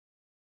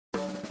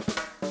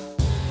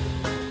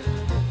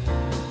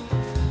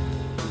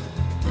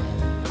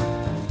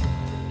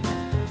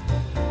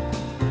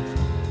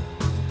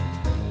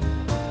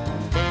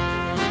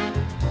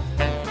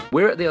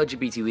We're at the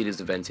LGBT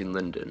Leaders event in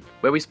London,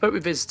 where we spoke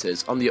with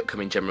visitors on the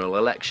upcoming general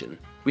election.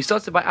 We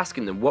started by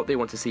asking them what they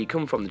want to see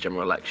come from the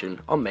general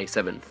election on May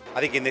 7th.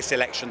 I think in this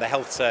election the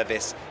health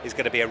service is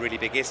going to be a really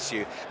big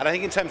issue, and I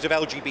think in terms of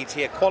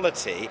LGBT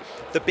equality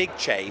the big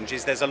change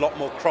is there's a lot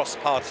more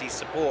cross-party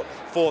support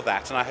for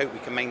that, and I hope we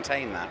can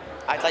maintain that.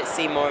 I'd like to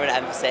see more of an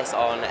emphasis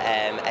on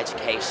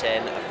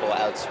education for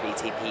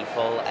LGBT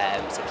people,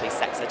 particularly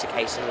sex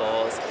education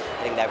laws.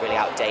 I think they're really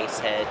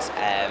outdated,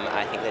 and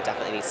I think there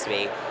definitely needs to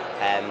be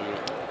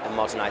a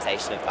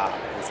modernisation of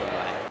that in some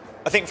way.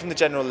 I think from the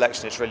general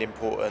election it's really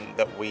important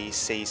that we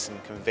see some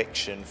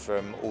conviction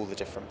from all the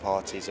different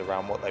parties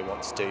around what they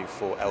want to do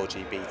for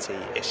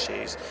LGBT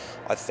issues.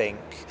 I think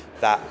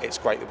that it's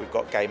great that we've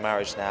got gay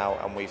marriage now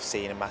and we've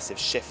seen a massive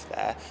shift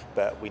there,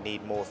 but we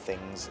need more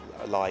things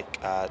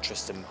like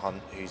Tristan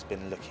Hunt, who's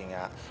been looking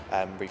at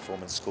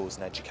reform in schools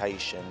and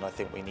education. I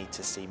think we need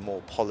to see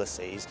more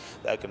policies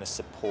that are going to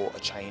support a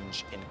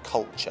change in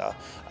culture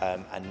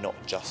and not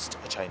just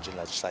a change in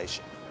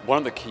legislation. One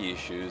of the key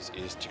issues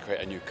is to create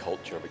a new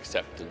culture of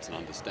acceptance and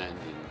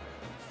understanding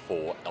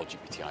for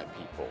LGBTI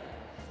people.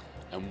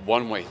 And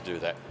one way to do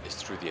that is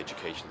through the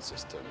education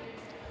system.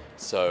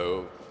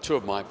 So two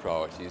of my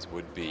priorities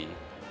would be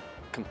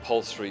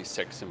compulsory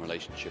sex and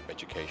relationship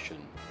education,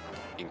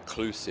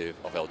 inclusive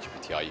of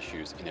LGBTI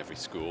issues in every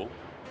school.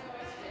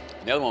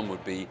 And the other one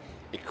would be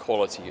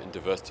equality and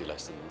diversity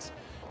lessons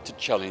to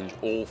challenge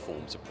all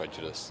forms of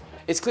prejudice.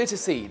 It's clear to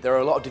see there are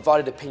a lot of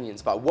divided opinions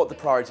about what the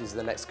priorities of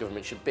the next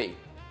government should be.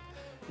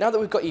 Now that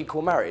we've got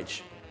equal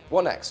marriage,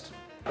 what next?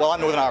 Well,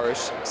 I'm Northern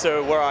Irish,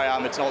 so where I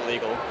am it's not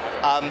legal.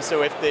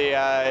 So if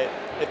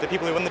the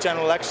people who win the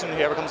general election,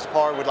 whoever comes to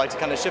power, would like to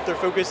kind of shift their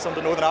focus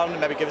onto Northern Ireland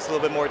and maybe give us a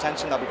little bit more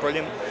attention, that'd be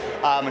brilliant,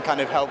 and kind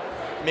of help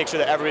make sure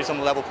that everybody's on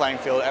the level playing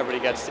field,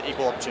 everybody gets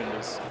equal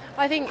opportunities.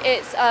 I think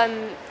it's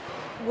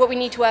what we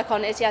need to work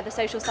on is the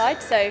social side,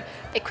 so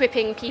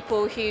equipping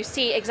people who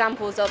see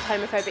examples of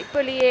homophobic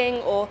bullying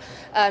or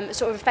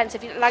sort of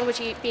offensive language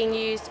being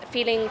used,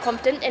 feeling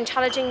confident in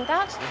challenging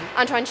that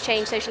and trying to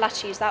change social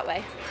attitudes that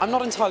way. I'm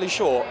not entirely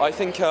sure. I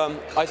think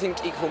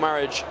equal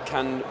marriage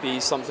can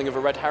be something of a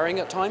red herring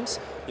at times.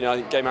 You know, I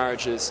think gay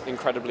marriage is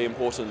incredibly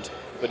important,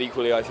 but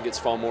equally I think it's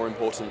far more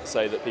important to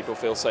say that people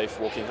feel safe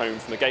walking home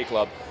from a gay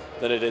club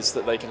than it is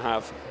that they can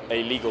have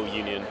a legal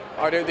union.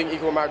 I don't think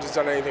equal marriage has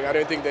done anything. I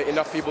don't think that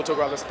enough people talk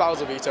about the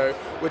spousal veto,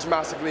 which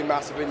massively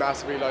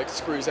like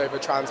screws over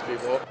trans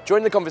people.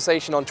 Join the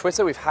conversation on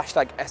Twitter with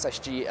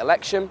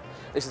 #SSGElection.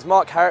 This is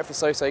Mark Harriott for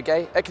So So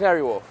Gay at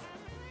Canary Wharf.